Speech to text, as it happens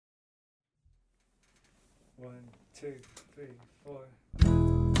One, two, three, four.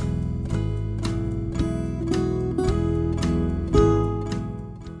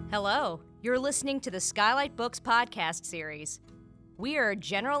 Hello, you're listening to the Skylight Books podcast series. We are a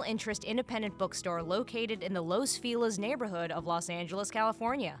general interest independent bookstore located in the Los Feliz neighborhood of Los Angeles,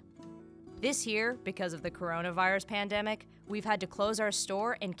 California. This year, because of the coronavirus pandemic, we've had to close our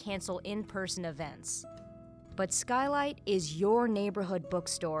store and cancel in-person events. But Skylight is your neighborhood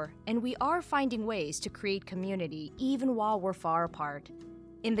bookstore, and we are finding ways to create community even while we're far apart.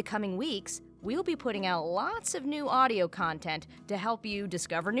 In the coming weeks, we'll be putting out lots of new audio content to help you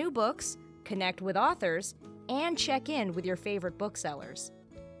discover new books, connect with authors, and check in with your favorite booksellers.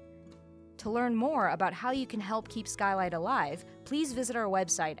 To learn more about how you can help keep Skylight alive, please visit our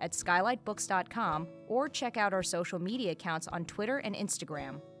website at skylightbooks.com or check out our social media accounts on Twitter and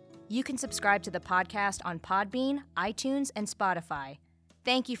Instagram. You can subscribe to the podcast on Podbean, iTunes, and Spotify.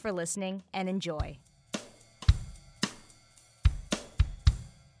 Thank you for listening and enjoy.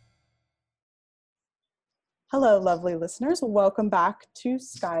 Hello, lovely listeners. Welcome back to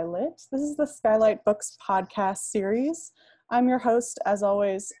Skylit. This is the Skylight Books podcast series. I'm your host, as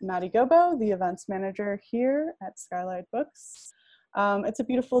always, Maddie Gobo, the events manager here at Skylight Books. It's a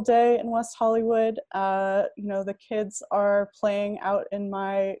beautiful day in West Hollywood. The kids are playing out in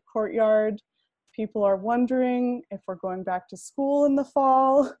my courtyard. People are wondering if we're going back to school in the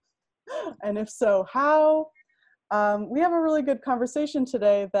fall, and if so, how. We have a really good conversation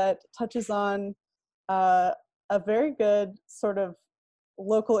today that touches on a very good sort of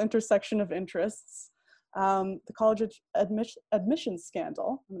local intersection of interests. The college admissions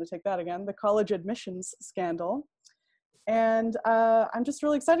scandal. I'm going to take that again. The college admissions scandal. And I'm just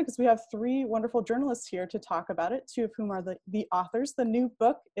really excited because we have three wonderful journalists here to talk about it, two of whom are the authors. The new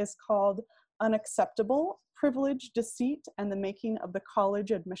book is called Unacceptable: Privilege, Deceit, and the Making of the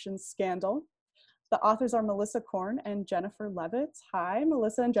College Admissions Scandal. The authors are Melissa Korn and Jennifer Levitz. Hi,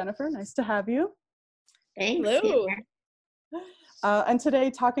 Melissa and Jennifer. Nice to have you. Thanks. Hello. And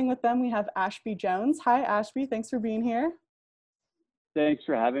today, talking with them, we have Ashby Jones. Hi, Ashby. Thanks for being here. Thanks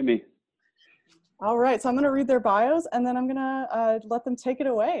for having me. All right, so I'm going to read their bios, and then I'm going to let them take it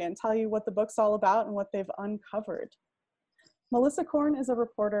away and tell you what the book's all about and what they've uncovered. Melissa Korn is a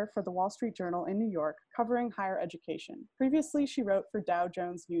reporter for the Wall Street Journal in New York, covering higher education. Previously, she wrote for Dow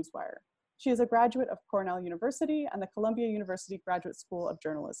Jones Newswire. She is a graduate of Cornell University and the Columbia University Graduate School of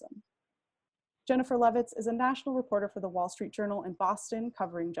Journalism. Jennifer Levitz is a national reporter for the Wall Street Journal in Boston,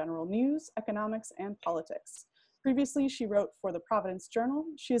 covering general news, economics, and politics. Previously, she wrote for the Providence Journal.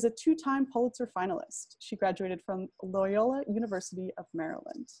 She is a two-time Pulitzer finalist. She graduated from Loyola University of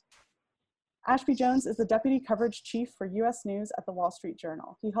Maryland. Ashby Jones is the deputy coverage chief for U.S. News at the Wall Street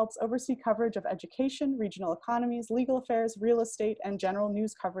Journal. He helps oversee coverage of education, regional economies, legal affairs, real estate, and general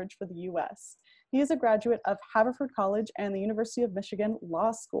news coverage for the U.S. He is a graduate of Haverford College and the University of Michigan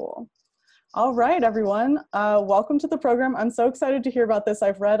Law School. All right, everyone. Welcome to the program. I'm so excited to hear about this.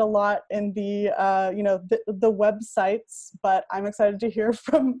 I've read a lot in the websites, but I'm excited to hear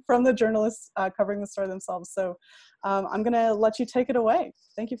from the journalists covering the story themselves. So I'm going to let you take it away.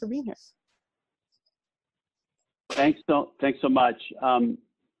 Thank you for being here. Thanks so much.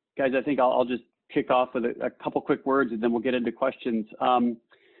 Guys, I think I'll just kick off with a couple quick words and then we'll get into questions.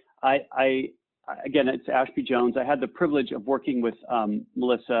 Again, it's Ashby Jones. I had the privilege of working with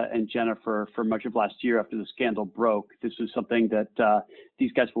Melissa and Jennifer for much of last year after the scandal broke. This was something that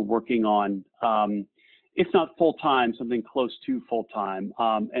these guys were working on, if not full-time, something close to full-time.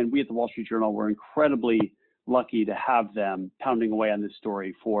 And we at the Wall Street Journal were incredibly lucky to have them pounding away on this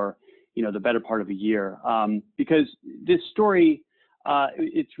story for the better part of a year. Because this story,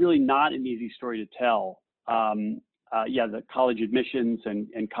 it's really not an easy story to tell. The college admissions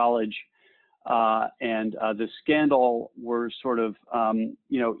and college and the scandal were sort of,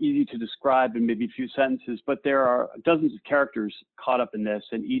 easy to describe in maybe a few sentences, but there are dozens of characters caught up in this,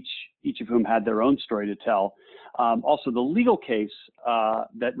 and each of whom had their own story to tell. Also, the legal case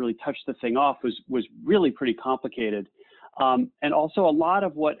that really touched the thing off was really pretty complicated. And also, a lot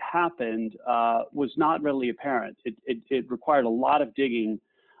of what happened was not readily apparent. It required a lot of digging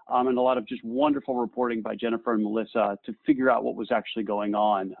and a lot of just wonderful reporting by Jennifer and Melissa to figure out what was actually going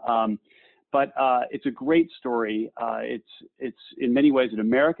on. But it's a great story. It's in many ways an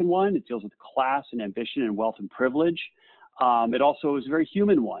American one. It deals with class and ambition and wealth and privilege. It also is a very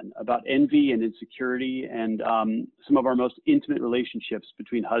human one about envy and insecurity and some of our most intimate relationships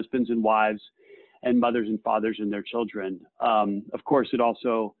between husbands and wives and mothers and fathers and their children. Of course, it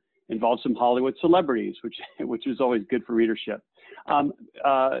also involves some Hollywood celebrities, which is always good for readership. In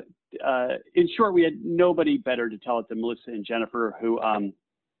short, we had nobody better to tell it than Melissa and Jennifer, who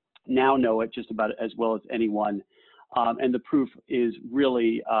now know it just about as well as anyone. And the proof is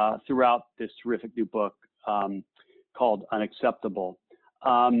really throughout this terrific new book called Unacceptable.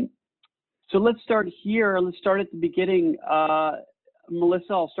 So let's start here. Let's start at the beginning.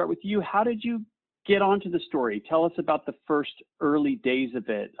 Melissa, I'll start with you. How did you get onto the story? Tell us about the first early days of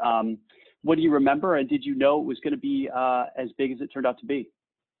it. What do you remember, and did you know it was going to be as big as it turned out to be?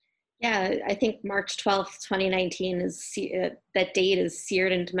 Yeah, I think March 12th, 2019 that date is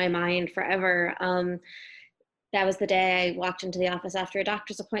seared into my mind forever. That was the day I walked into the office after a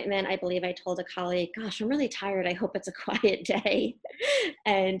doctor's appointment. I believe I told a colleague, gosh, I'm really tired. I hope it's a quiet day.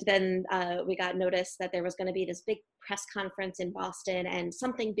 And then we got notice that there was going to be this big press conference in Boston and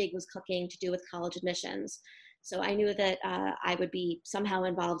something big was cooking to do with college admissions. So I knew that I would be somehow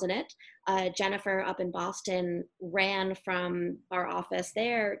involved in it. Jennifer up in Boston ran from our office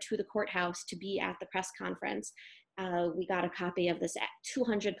there to the courthouse to be at the press conference. We got a copy of this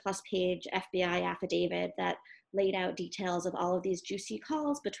 200 plus page FBI affidavit that laid out details of all of these juicy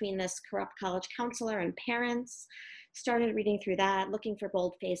calls between this corrupt college counselor and parents. Started reading through that, looking for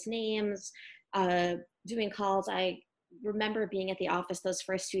boldface names, doing calls. I remember being at the office those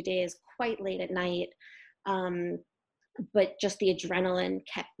first few days quite late at night, but just the adrenaline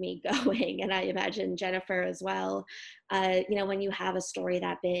kept me going, and I imagine Jennifer as well. When you have a story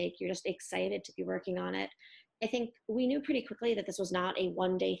that big, you're just excited to be working on it. I think we knew pretty quickly that this was not a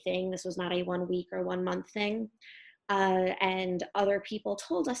one-day thing. This was not a 1 week or 1 month thing. And other people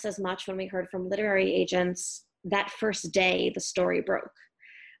told us as much when we heard from literary agents that first day the story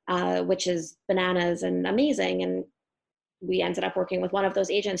broke, which is bananas and amazing. And we ended up working with one of those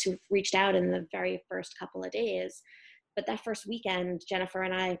agents who reached out in the very first couple of days. But that first weekend, Jennifer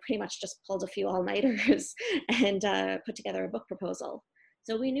and I pretty much just pulled a few all-nighters and put together a book proposal.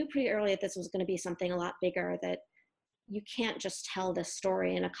 So we knew pretty early that this was going to be something a lot bigger, that you can't just tell this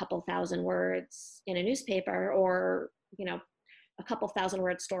story in a couple thousand words in a newspaper or, a couple thousand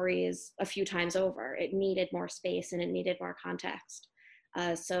word stories a few times over. It needed more space and it needed more context.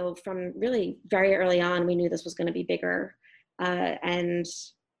 So from really very early on, we knew this was going to be bigger. And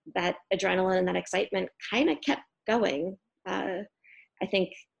that adrenaline and that excitement kind of kept going. I think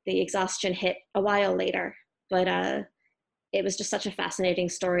the exhaustion hit a while later, but it was just such a fascinating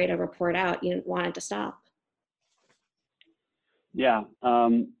story to report out. You wanted to stop. Yeah,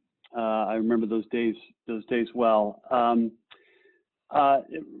 I remember those days well.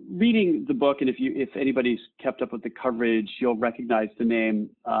 Reading the book, and if anybody's kept up with the coverage, you'll recognize the name,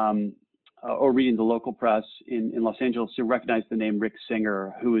 or reading the local press in Los Angeles, you'll recognize the name Rick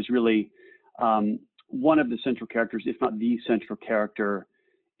Singer, who is really one of the central characters, if not the central character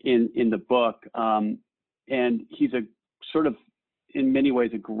in the book. And he's a sort of, in many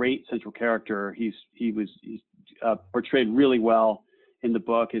ways, a great central character. He's portrayed really well in the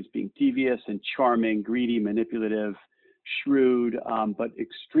book as being devious and charming, greedy, manipulative, shrewd, but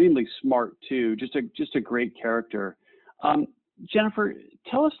extremely smart too. Just a great character. Jennifer,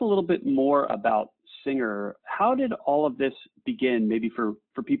 tell us a little bit more about Singer. How did all of this begin? Maybe for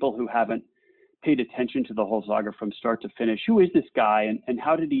people who haven't paid attention to the whole saga from start to finish. Who is this guy, and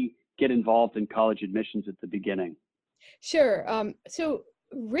how did he get involved in college admissions at the beginning? Sure. So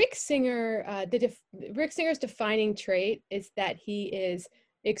Rick Singer, Rick Singer's defining trait is that he is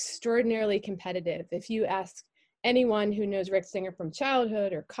extraordinarily competitive. If you ask anyone who knows Rick Singer from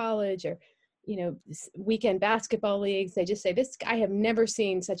childhood or college or weekend basketball leagues, they just say, this guy, I have never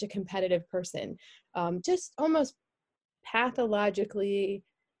seen such a competitive person. Just almost pathologically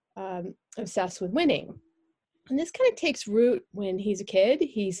obsessed with winning. And this kind of takes root when he's a kid.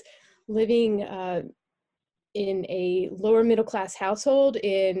 He's living in a lower middle class household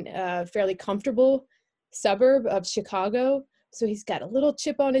in a fairly comfortable suburb of Chicago. So he's got a little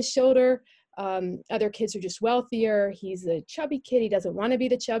chip on his shoulder. Other kids are just wealthier. He's a chubby kid. He doesn't want to be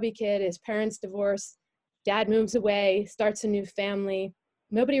the chubby kid. His parents divorce. Dad moves away, starts a new family.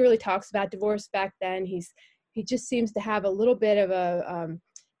 Nobody really talks about divorce back then. He just seems to have a little bit of a,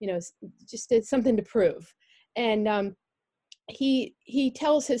 just something to prove. And he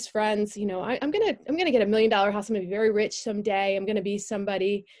tells his friends, I'm gonna get $1 million house. I'm gonna be very rich someday. I'm gonna be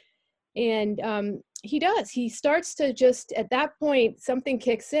somebody. And he does. He starts to just, at that point, something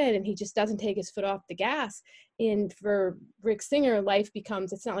kicks in and he just doesn't take his foot off the gas. And for Rick Singer, life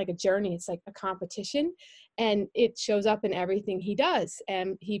becomes, it's not like a journey, it's like a competition. And it shows up in everything he does.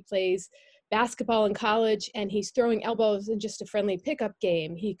 And he plays basketball in college and he's throwing elbows in just a friendly pickup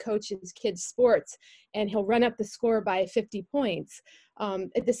game. He coaches kids sports and he'll run up the score by 50 points.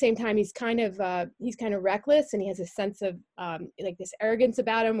 At the same time, he's kind of reckless and he has a sense of like this arrogance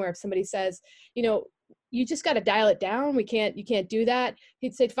about him where if somebody says, you just got to dial it down. You can't do that.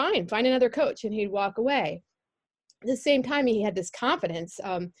 He'd say, fine, find another coach. And he'd walk away. At the same time, he had this confidence,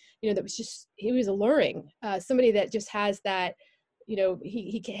 that was just, he was alluring, somebody that just has that,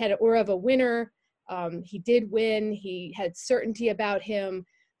 he had an aura of a winner. He did win. He had certainty about him.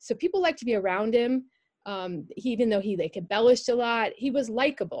 So people like to be around him. Even though he embellished a lot, he was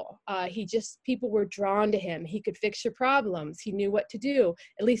likable. People were drawn to him. He could fix your problems. He knew what to do.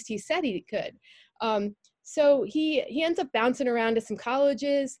 At least he said he could. So he ends up bouncing around to some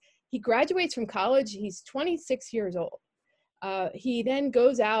colleges. He graduates from college. He's 26 years old. He then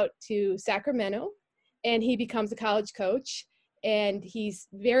goes out to Sacramento and he becomes a college coach. And he's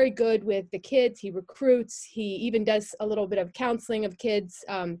very good with the kids. He recruits. He even does a little bit of counseling of kids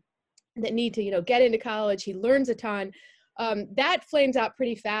that need to, get into college. He learns a ton. That flames out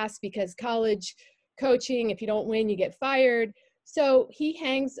pretty fast because college coaching, if you don't win, you get fired. So he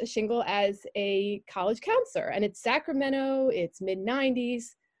hangs a shingle as a college counselor, and it's Sacramento, it's mid-90s.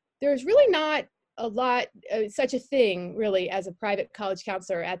 There's really not a lot, such a thing really as a private college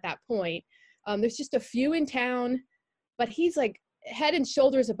counselor at that point. There's just a few in town, but he's like head and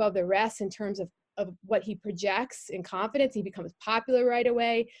shoulders above the rest in terms of what he projects in confidence. He becomes popular right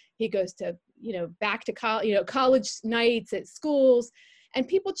away. He goes to, back to college nights at schools, and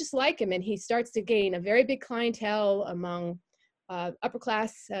people just like him. And he starts to gain a very big clientele among upper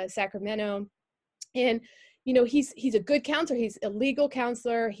class Sacramento. And, he's a good counselor. He's a legal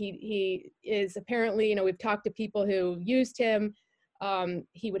counselor. He is apparently, we've talked to people who used him.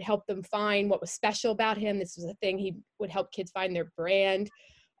 He would help them find what was special about him. This was a thing. He would help kids find their brand.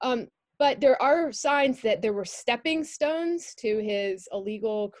 But there are signs that there were stepping stones to his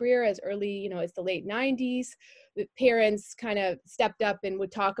illegal career as early, as the late 90s. The parents kind of stepped up and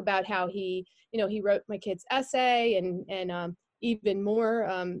would talk about how he wrote my kid's essay and even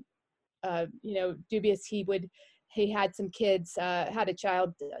more, dubious. He had some kids, had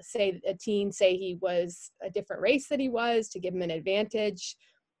a teen say he was a different race than he was to give him an advantage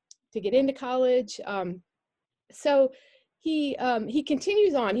to get into college. So he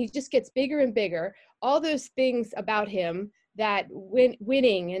continues on. He just gets bigger and bigger. All those things about him, that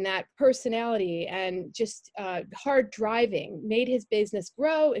winning and that personality and just hard driving, made his business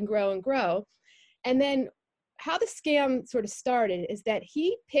grow and grow and grow. And then how the scam sort of started is that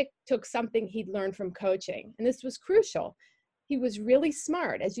he took something he'd learned from coaching, and this was crucial. He was really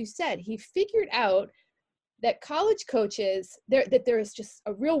smart. As you said, he figured out that college coaches, that there is just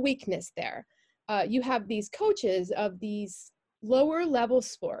a real weakness there. You have these coaches of these lower level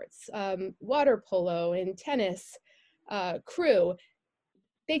sports, water polo and tennis, crew.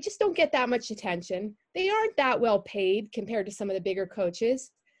 They just don't get that much attention. They aren't that well paid compared to some of the bigger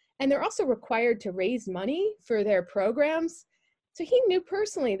coaches. And they're also required to raise money for their programs. So he knew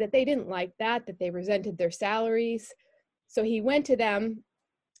personally that they didn't like that they resented their salaries. So he went to them.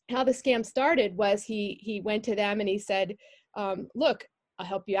 How the scam started was he went to them and he said, look, I'll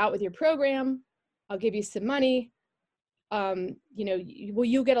help you out with your program. I'll give you some money.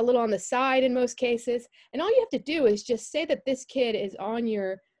 You'll get a little on the side in most cases. And all you have to do is just say that this kid is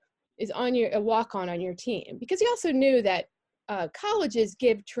a walk-on on your team. Because he also knew that colleges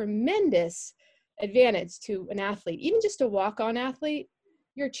give tremendous advantage to an athlete. Even just a walk-on athlete,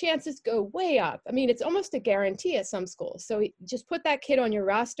 your chances go way up. I mean, it's almost a guarantee at some schools. So just put that kid on your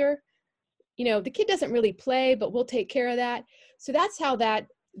roster. The kid doesn't really play, but we'll take care of that. So that's how that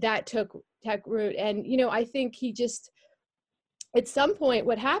took root. And, I think he just, at some point,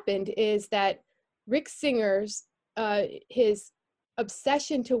 what happened is that Rick Singer's, his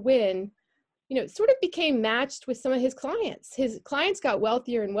obsession to win, sort of became matched with some of his clients. His clients got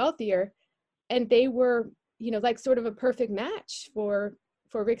wealthier and wealthier, and they were, like sort of a perfect match for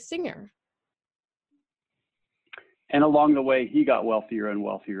Rick Singer. And along the way, he got wealthier and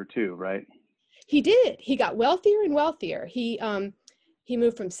wealthier too, right? He did. He got wealthier and wealthier. He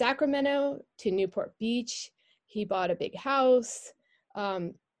moved from Sacramento to Newport Beach. He bought a big house.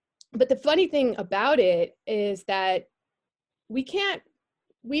 But the funny thing about it is that we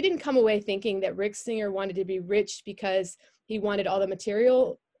didn't come away thinking that Rick Singer wanted to be rich because he wanted all the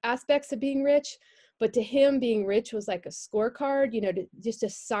material aspects of being rich. But to him, being rich was like a scorecard, just a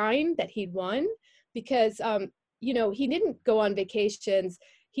sign that he'd won, because, he didn't go on vacations.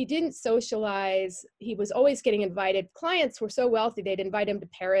 He didn't socialize. He was always getting invited. Clients were so wealthy, they'd invite him to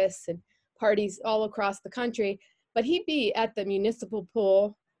Paris and parties all across the country. But he'd be at the municipal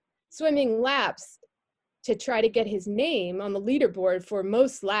pool swimming laps to try to get his name on the leaderboard for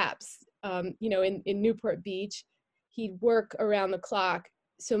most laps, in Newport Beach. He'd work around the clock.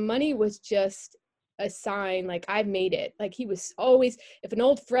 So money was just a sign, like, I've made it. Like, he was always, if an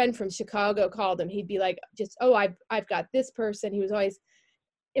old friend from Chicago called him, he'd be like, just, oh, I've got this person. He was always,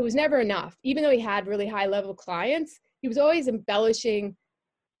 it was never enough. Even though he had really high level clients, he was always embellishing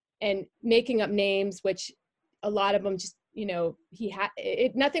and making up names, which a lot of them just, you know,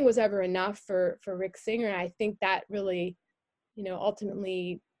 nothing was ever enough for Rick Singer. And I think that really, you know,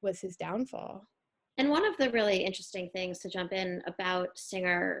 ultimately was his downfall. And one of the really interesting things to jump in about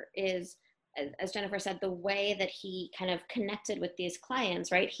Singer is, as Jennifer said, the way that he kind of connected with these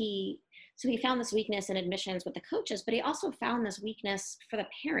clients, right? So he found this weakness in admissions with the coaches, but he also found this weakness for the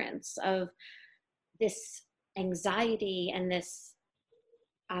parents of this anxiety and this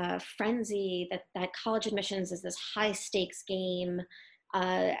frenzy that college admissions is this high stakes game.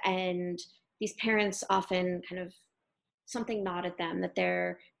 And these parents often kind of, something gnawed at them, that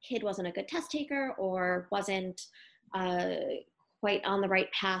their kid wasn't a good test taker or wasn't quite on the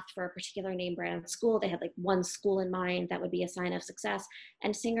right path for a particular name brand school. They had like one school in mind that would be a sign of success.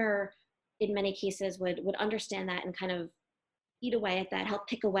 And Singer, in many cases, would understand that and kind of eat away at that, help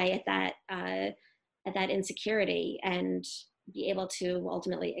pick away at that insecurity, and be able to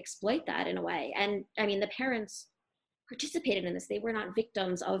ultimately exploit that in a way. And I mean, the parents participated in this. They were not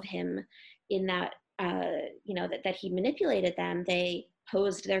victims of him in that, you know, that he manipulated them. They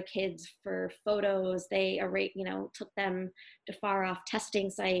posed their kids for photos. They, you know, took them to far off testing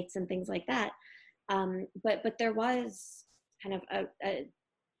sites and things like that. But there was kind of a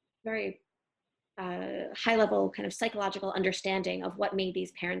very high level kind of psychological understanding of what made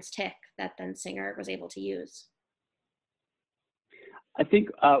these parents tick that then Singer was able to use. I think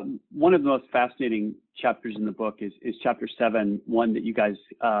one of the most fascinating chapters in the book is chapter 7, one that you guys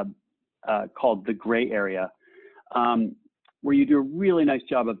called The Gray Area, where you do a really nice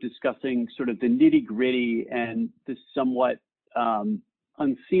job of discussing sort of the nitty gritty and the somewhat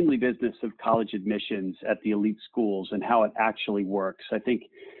unseemly business of college admissions at the elite schools and how it actually works. I think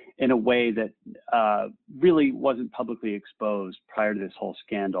in a way that really wasn't publicly exposed prior to this whole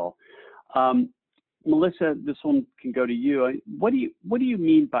scandal. Melissa, this one can go to you. What do you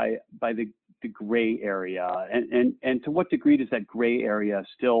mean by the gray area, and to what degree does that gray area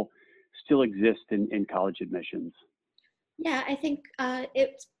still exist in college admissions? Yeah, I think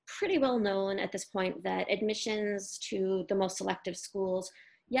it's pretty well known at this point that admissions to the most selective schools,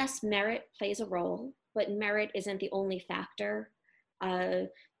 yes, merit plays a role, but merit isn't the only factor.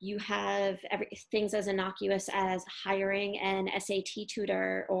 You have things as innocuous as hiring an SAT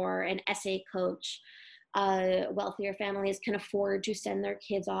tutor or an essay coach. Wealthier families can afford to send their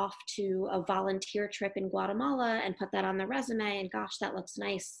kids off to a volunteer trip in Guatemala and put that on their resume, and gosh, that looks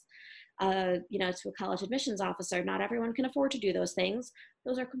nice. You know, to a college admissions officer. Not everyone can afford to do those things.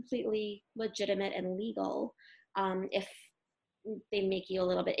 Those are completely legitimate and legal if they make you a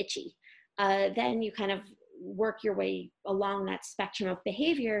little bit itchy. Then you kind of work your way along that spectrum of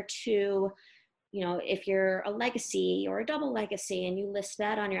behavior to, you know, if you're a legacy or a double legacy and you list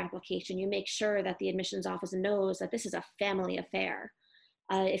that on your application, you make sure that the admissions office knows that this is a family affair.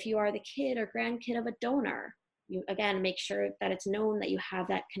 If you are the kid or grandkid of a donor, you again make sure that it's known that you have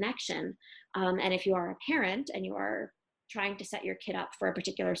that connection. And if you are a parent and you are trying to set your kid up for a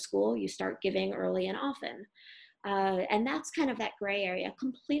particular school, you start giving early and often. And that's kind of that gray area,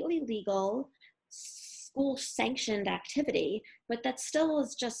 completely legal, school sanctioned activity, but that still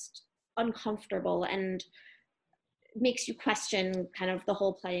is just uncomfortable and makes you question kind of the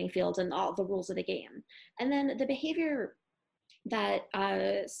whole playing field and all the rules of the game. And then the behavior that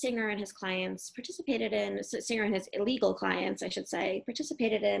Singer and his clients participated in, so Singer and his illegal clients, I should say,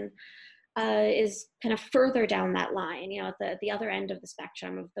 participated in, is kind of further down that line, you know, at the other end of the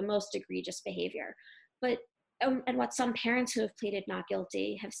spectrum of the most egregious behavior. But and what some parents who have pleaded not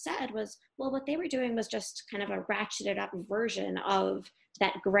guilty have said was, well, what they were doing was just kind of a ratcheted up version of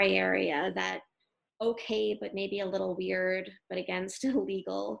that gray area, that okay, but maybe a little weird, but again, still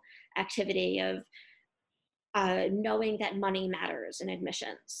legal activity of knowing that money matters in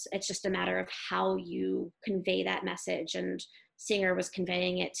admissions. It's just a matter of how you convey that message. And Singer was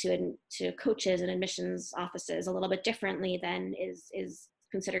conveying it to coaches and admissions offices a little bit differently than is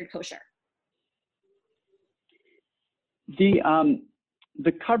considered kosher.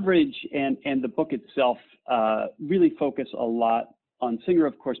 The coverage and the book itself really focus a lot on Singer,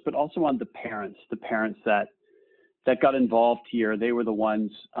 of course, but also on the parents that got involved here. They were the ones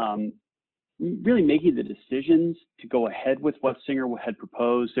really making the decisions to go ahead with what Singer had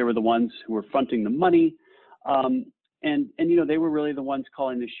proposed. They were the ones who were fronting the money, and you know, they were really the ones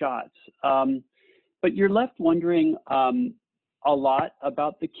calling the shots. But you're left wondering a lot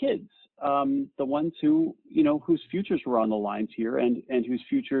about the kids, the ones who, you know, whose futures were on the lines here and whose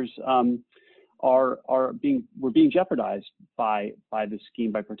futures were being jeopardized by the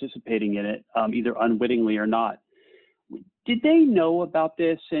scheme by participating in it, either unwittingly or not. Did they know about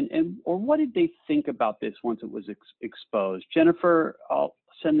this, or what did they think about this once it was exposed? Jennifer, I'll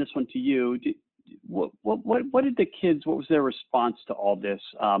send this one to you. What did the kids? What was their response to all this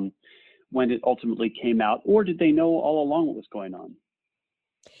when it ultimately came out, or did they know all along what was going on?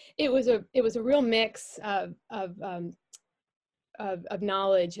 It was a real mix of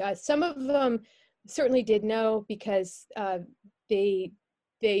knowledge. Some of them certainly did know because they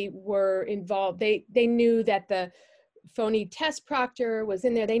were involved. They knew that the phony test proctor was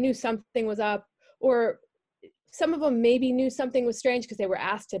in there. They knew something was up, or some of them maybe knew something was strange because they were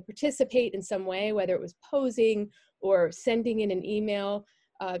asked to participate in some way, whether it was posing or sending in an email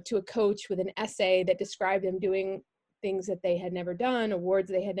to a coach with an essay that described them doing things that they had never done, awards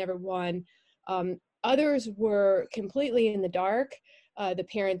they had never won. Others were completely in the dark. The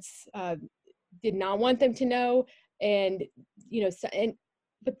parents did not want them to know, and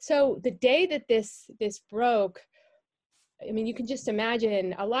so the day that this broke, I mean, you can just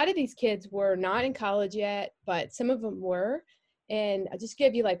imagine a lot of these kids were not in college yet, but some of them were. And I'll just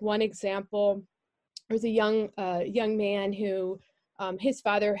give you like one example. There was a young man who his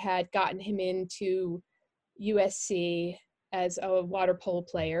father had gotten him into USC as a water polo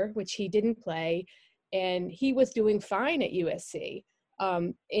player, which he didn't play, and he was doing fine at USC.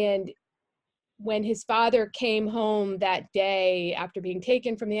 And when his father came home that day after being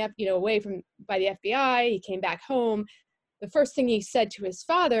taken from away by the FBI, he came back home. The first thing he said to his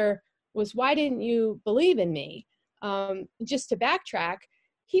father was, "Why didn't you believe in me?" Just to backtrack,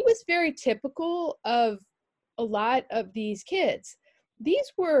 he was very typical of a lot of these kids.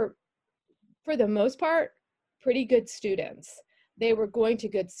 These were, for the most part, pretty good students. They were going to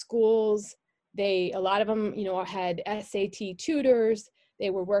good schools. A lot of them, had SAT tutors. They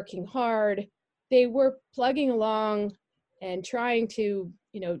were working hard. They were plugging along and trying to,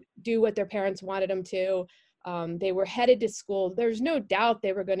 do what their parents wanted them to. They were headed to school. There's no doubt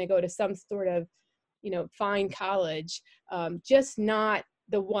they were going to go to some sort of, fine college, just not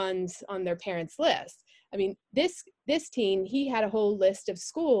the ones on their parents' list. I mean, this teen, he had a whole list of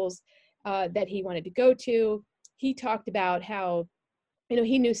schools that he wanted to go to. He talked about how,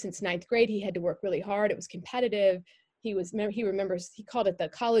 he knew since 9th grade he had to work really hard. It was competitive. He remembers, he called it the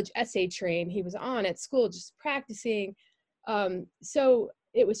college essay train. He was on at school just practicing. So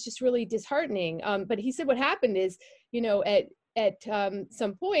it was just really disheartening. But he said what happened is, at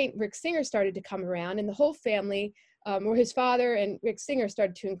some point, Rick Singer started to come around, and the whole family, or his father and Rick Singer,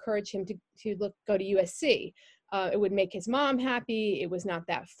 started to encourage him to go to USC. It would make his mom happy. It was not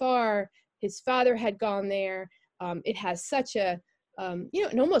that far. His father had gone there. It has such a,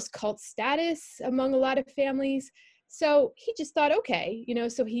 an almost cult status among a lot of families. So he just thought, okay,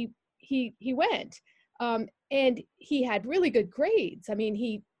 so he went. And he had really good grades. I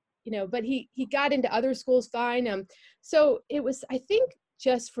mean, but he got into other schools fine. So it was, I think,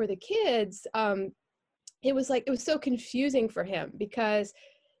 just for the kids, it was so confusing for him because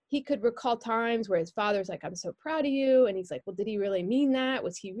he could recall times where his father's like, "I'm so proud of you." And he's like, well, did he really mean that?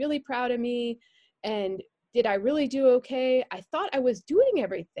 Was he really proud of me? And did I really do okay? I thought I was doing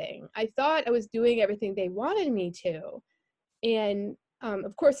everything. I thought I was doing everything they wanted me to. And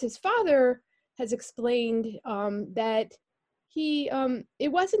of course, his father has explained that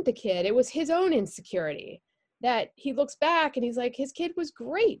it wasn't the kid, it was his own insecurity, that he looks back and he's like, his kid was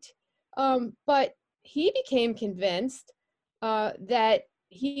great. But he became convinced that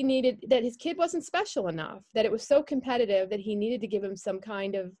his kid wasn't special enough, that it was so competitive that he needed to give him some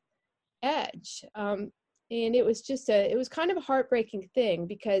kind of edge. And it was kind of a heartbreaking thing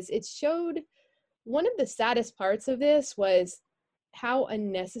because it showed, one of the saddest parts of this was how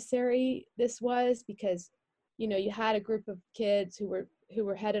unnecessary this was, because you had a group of kids who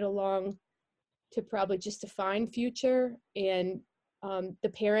were headed along to probably just a fine future, and the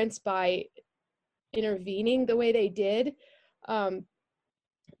parents, by intervening the way they did,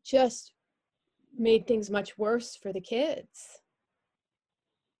 just made things much worse for the kids.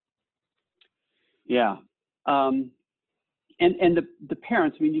 Yeah. And the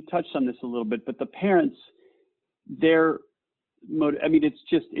parents, I mean, you touched on this a little bit, but the parents,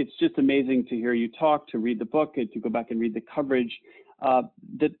 it's just amazing to hear you talk, to read the book, and to go back and read the coverage.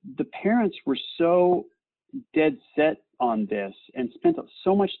 The parents were so dead set on this and spent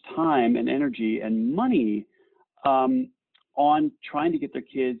so much time and energy and money on trying to get their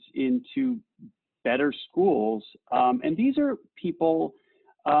kids into better schools. And these are people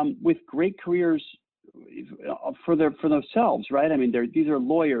with great careers for themselves, right? I mean, these are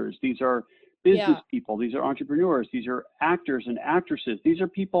lawyers, these are business people, these are entrepreneurs, these are actors and actresses. These are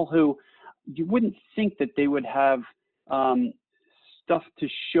people who you wouldn't think that they would have stuff to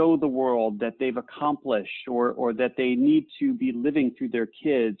show the world that they've accomplished, or that they need to be living through their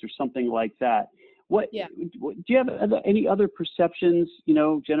kids or something like that. Do you have any other perceptions,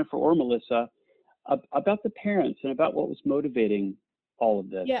 Jennifer or Melissa, about the parents and about what was motivating all of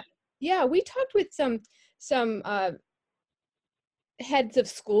this? Yeah, we talked with some heads of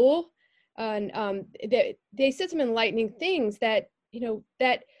school, and they said some enlightening things that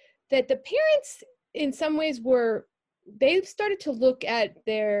that the parents in some ways they started to look at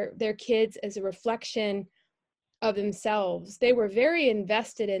their kids as a reflection of themselves. They were very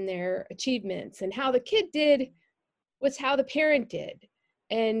invested in their achievements, and how the kid did was how the parent did,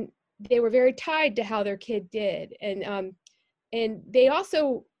 and they were very tied to how their kid did, and they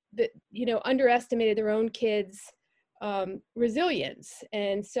also underestimated their own kids' resilience.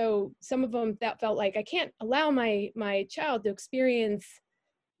 And so some of them felt like, I can't allow my child to experience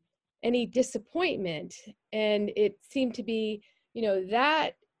any disappointment. And it seemed to be,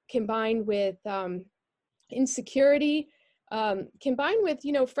 that combined with insecurity, combined with,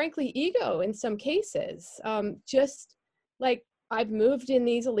 frankly, ego in some cases. Just like, I've moved in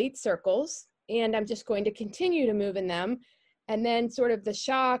these elite circles and I'm just going to continue to move in them. And then sort of the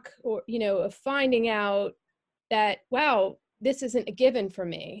shock of finding out that, wow, this isn't a given for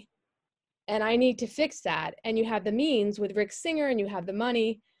me and I need to fix that. And you have the means with Rick Singer, and you have the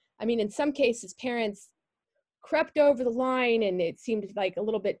money. I mean, in some cases, parents crept over the line and it seemed like a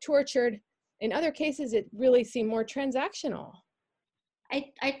little bit tortured. In other cases, it really seemed more transactional.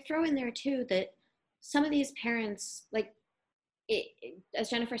 I'd throw in there too that some of these parents, as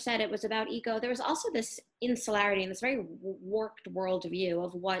Jennifer said, it was about ego. There was also this insularity and this very warped worldview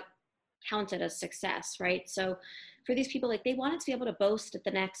of what counted as success, right? So for these people, they wanted to be able to boast at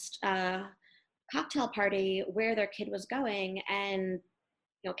the next cocktail party where their kid was going, and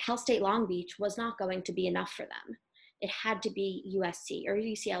Cal State Long Beach was not going to be enough for them. It had to be USC or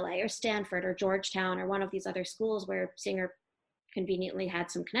UCLA or Stanford or Georgetown or one of these other schools where Singer conveniently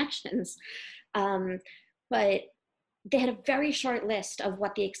had some connections. But they had a very short list of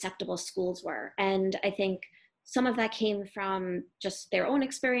what the acceptable schools were. And I think some of that came from just their own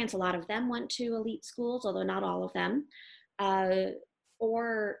experience. A lot of them went to elite schools, although not all of them,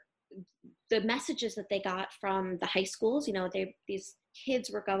 or the messages that they got from the high schools. These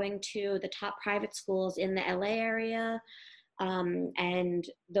kids were going to the top private schools in the LA area. And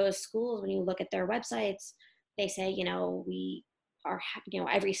those schools, when you look at their websites, they say, we are,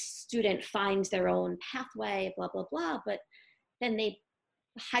 every student finds their own pathway, blah, blah, blah. But then they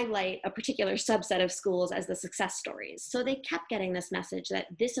highlight a particular subset of schools as the success stories. So they kept getting this message that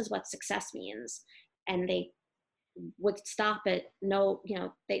this is what success means. And they would stop at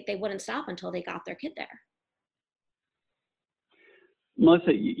they wouldn't stop until they got their kid there.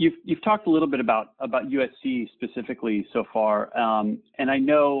 Melissa, you've talked a little bit about USC specifically so far, and I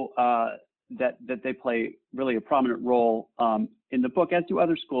know that they play really a prominent role in the book, as do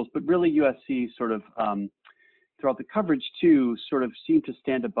other schools, but really USC sort of throughout the coverage too sort of seemed to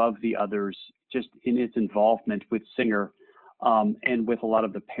stand above the others just in its involvement with Singer and with a lot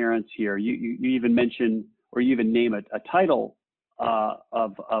of the parents here. You even mention, or you even name a title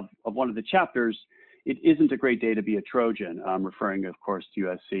of one of the chapters. It isn't a great day to be a Trojan, referring, of course, to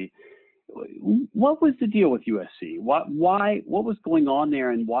USC. What was the deal with USC? What was going on there,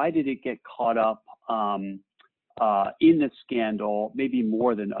 and why did it get caught up in the scandal, maybe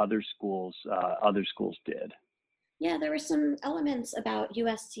more than other schools did? Yeah, there were some elements about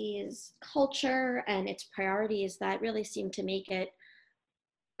USC's culture and its priorities that really seemed to make it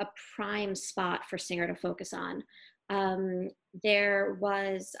a prime spot for Singer to focus on. There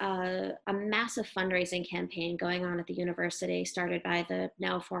was a massive fundraising campaign going on at the university, started by the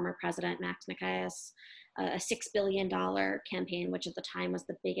now former president, Max Macias, a $6 billion campaign, which at the time was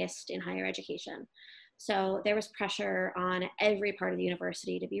the biggest in higher education. So there was pressure on every part of the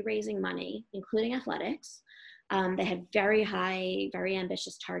university to be raising money, including athletics. They had very high, very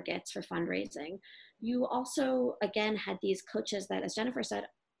ambitious targets for fundraising. You also, again, had these coaches that, as Jennifer said,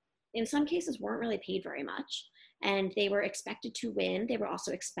 in some cases weren't really paid very much. And they were expected to win. They were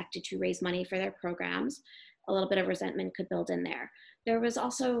also expected to raise money for their programs. A little bit of resentment could build in there. There was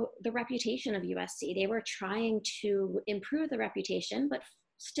also the reputation of USC. They were trying to improve the reputation, but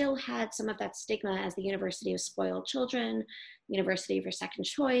still had some of that stigma as the university of spoiled children, university for second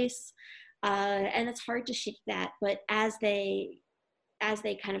choice. And it's hard to shake that. But as they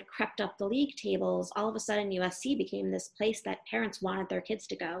kind of crept up the league tables, all of a sudden USC became this place that parents wanted their kids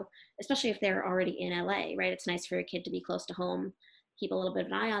to go, especially if they're already in LA, right? It's nice for a kid to be close to home keep a little bit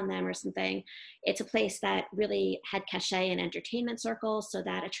of an eye on them or something. It's a place that really had cachet in entertainment circles, so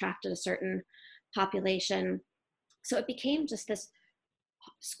that attracted a certain population. So it became just this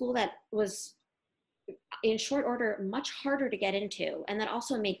school that was, in short order, much harder to get into. And that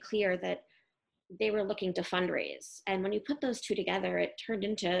also made clear that they were looking to fundraise. And when you put those two together, it turned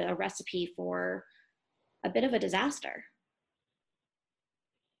into a recipe for a bit of a disaster.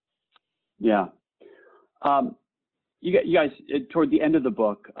 Yeah. You guys, toward the end of the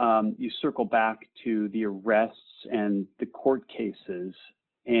book, you circle back to the arrests and the court cases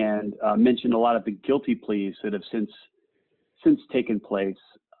and mentioned a lot of the guilty pleas that have since taken place.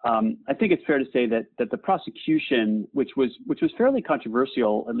 I think it's fair to say that the prosecution, which was fairly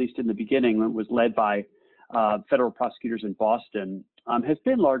controversial, at least in the beginning, when it was led by federal prosecutors in Boston, has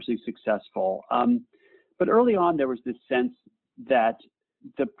been largely successful. But early on, there was this sense that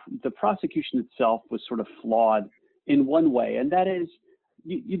the prosecution itself was sort of flawed in one way, and that is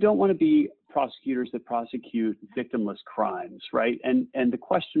you don't want to be prosecutors that prosecute victimless crimes, right? And the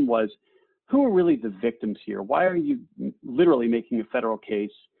question was, who are really the victims here? Why are you literally making a federal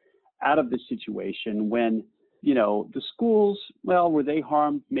case out of this situation when, you know, the schools, well, were they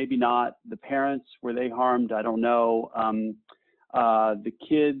harmed? Maybe not. The parents, were they harmed? I don't know. The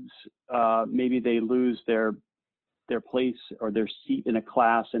kids, maybe they lose their place or their seat in a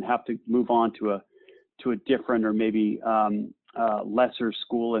class and have to move on to a different or maybe lesser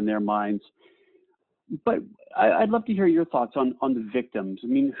school in their minds. But I'd love to hear your thoughts on the victims. I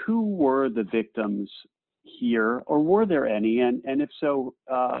mean, who were the victims here, or were there any? And if so,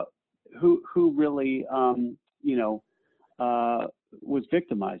 who really, was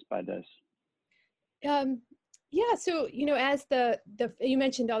victimized by this? Yeah, so as the you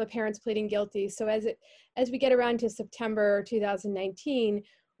mentioned all the parents pleading guilty. So as we get around to September 2019,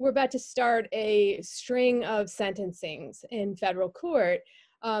 we're about to start a string of sentencings in federal court,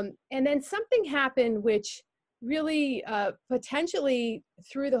 and then something happened which really potentially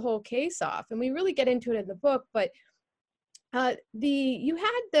threw the whole case off. And we really get into it in the book, but you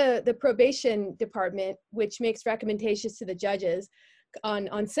had the probation department, which makes recommendations to the judges on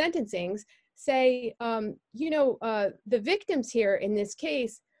sentencings, say, the victims here in this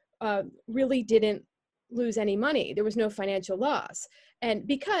case really didn't lose any money. There was no financial loss. And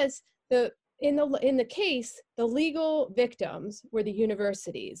because in the case, the legal victims were the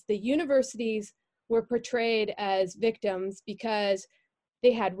universities. The universities were portrayed as victims because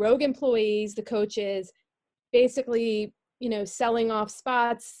they had rogue employees, the coaches, basically, selling off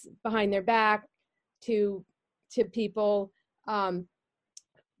spots behind their back to people.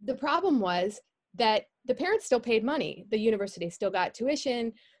 The problem was that the parents still paid money. The university still got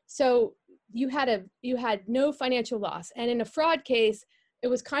tuition. So you had no financial loss. And in a fraud case, it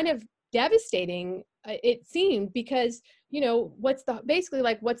was kind of devastating, it seemed, because, what's the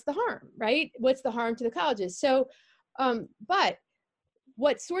harm, right? What's the harm to the colleges? So, but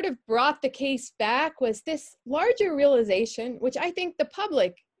what sort of brought the case back was this larger realization, which I think the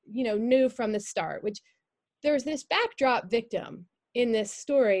public, knew from the start, which there's this backdrop victim in this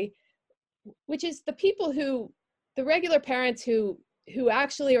story, which is the regular parents who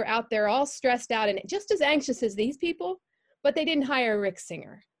actually are out there all stressed out and just as anxious as these people, but they didn't hire Rick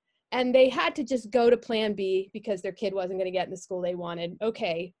Singer. And they had to just go to plan B because their kid wasn't going to get in the school they wanted.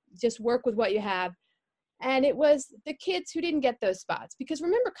 Okay, just work with what you have. And it was the kids who didn't get those spots. Because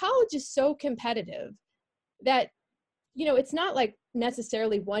remember, college is so competitive that, it's not like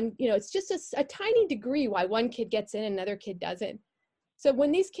necessarily one, it's just a tiny degree why one kid gets in and another kid doesn't. So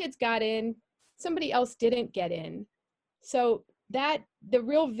when these kids got in, somebody else didn't get in. So that the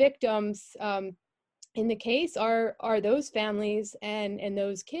real victims in the case are those families and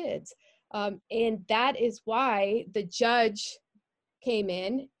those kids. And that is why the judge came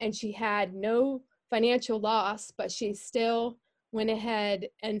in and she had no financial loss, but she still went ahead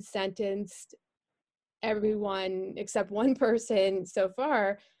and sentenced everyone except one person so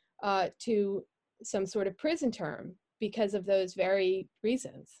far to some sort of prison term because of those very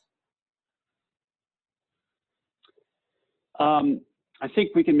reasons. I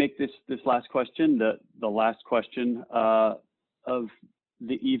think we can make this last question the last question of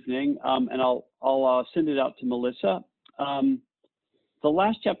the evening, and I'll send it out to Melissa. The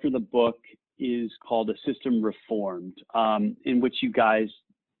last chapter of the book is called A System Reformed, in which you guys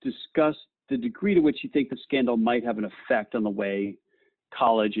discuss the degree to which you think the scandal might have an effect on the way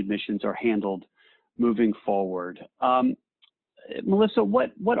college admissions are handled moving forward. Melissa,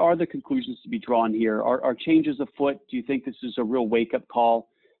 what are the conclusions to be drawn here? Are changes afoot? Do you think this is a real wake-up call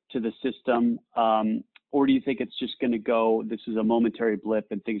to the system? Or do you think it's just going to go, this is a momentary blip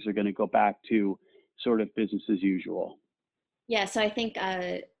and things are going to go back to sort of business as usual? Yeah, so I think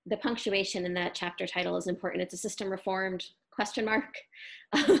the punctuation in that chapter title is important. It's a system reformed ? I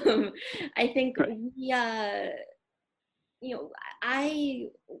think Right. I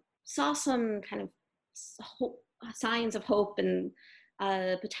saw some kind of signs of hope and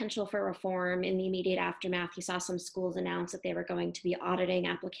potential for reform in the immediate aftermath. You saw some schools announce that they were going to be auditing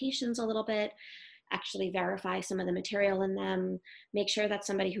applications a little bit, actually verify some of the material in them, make sure that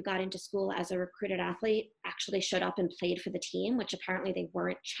somebody who got into school as a recruited athlete actually showed up and played for the team, which apparently they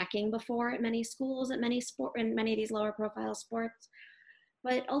weren't checking before at many schools, in many of these lower profile sports.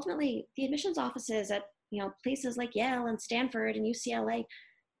 But ultimately, the admissions offices at places like Yale and Stanford and UCLA,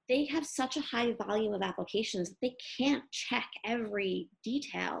 they have such a high volume of applications that they can't check every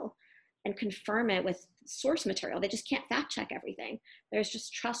detail and confirm it with source material. They just can't fact check everything. There's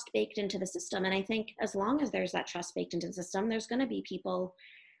just trust baked into the system. And I think as long as there's that trust baked into the system, there's going to be people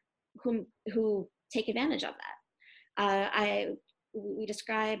who take advantage of that. We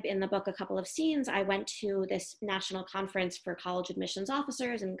describe in the book a couple of scenes. I went to this national conference for college admissions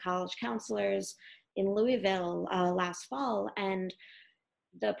officers and college counselors in Louisville last fall. And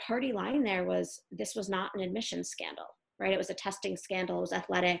the party line there was, this was not an admissions scandal, right? It was a testing scandal, it was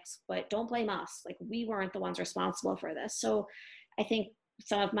athletics, but don't blame us. Like, we weren't the ones responsible for this. So I think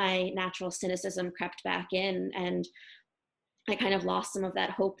some of my natural cynicism crept back in, and I kind of lost some of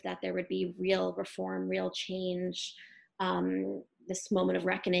that hope that there would be real reform, real change, this moment of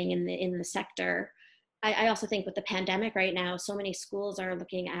reckoning in the sector. I also think with the pandemic right now, so many schools are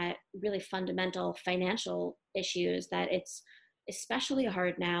looking at really fundamental financial issues that it's especially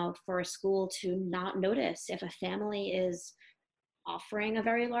hard now for a school to not notice if a family is offering a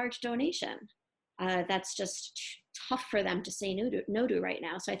very large donation. That's just tough for them to say no to right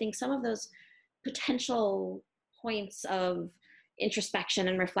now. So I think some of those potential points of introspection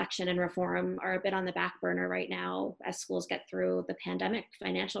and reflection and reform are a bit on the back burner right now as schools get through the pandemic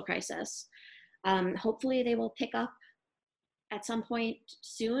financial crisis. Hopefully they will pick up at some point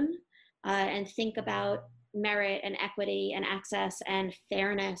soon and think about merit and equity and access and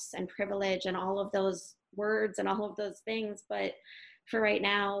fairness and privilege and all of those words and all of those things. But for right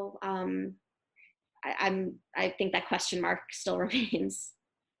now, I think that question mark still remains.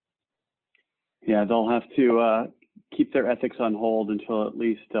 Yeah, they'll have to keep their ethics on hold until at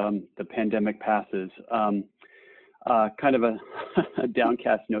least the pandemic passes. Kind of a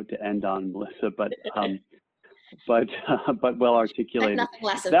downcast note to end on, Melissa, but well articulated. Nothing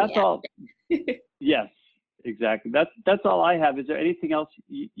less of That's all. Yes, exactly. That's all I have. Is there anything else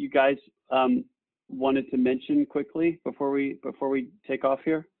you guys wanted to mention quickly before we take off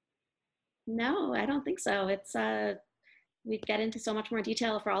here? No, I don't think so. It's we get into so much more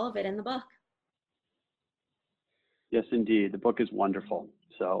detail for all of it in the book. Yes, indeed. The book is wonderful.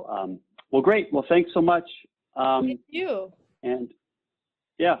 So, well, great. Well, thanks so much. Thank you. And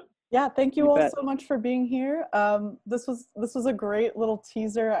yeah. Yeah, thank you You all bet. so much for being here. This was a great little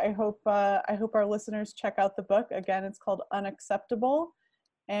teaser. I hope our listeners check out the book. Again, it's called Unacceptable.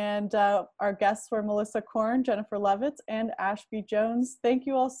 And our guests were Melissa Korn, Jennifer Levitz, and Ashby Jones. Thank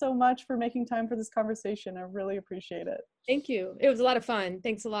you all so much for making time for this conversation. I really appreciate it. Thank you. It was a lot of fun.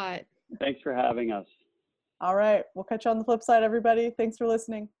 Thanks a lot. Thanks for having us. All right, we'll catch you on the flip side, everybody. Thanks for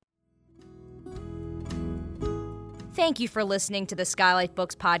listening. Thank you for listening to the Skylight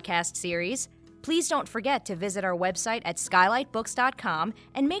Books podcast series. Please don't forget to visit our website at skylightbooks.com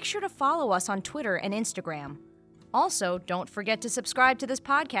and make sure to follow us on Twitter and Instagram. Also, don't forget to subscribe to this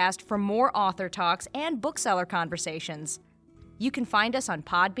podcast for more author talks and bookseller conversations. You can find us on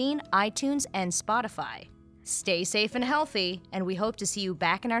Podbean, iTunes, and Spotify. Stay safe and healthy, and we hope to see you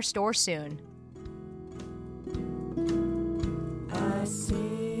back in our store soon.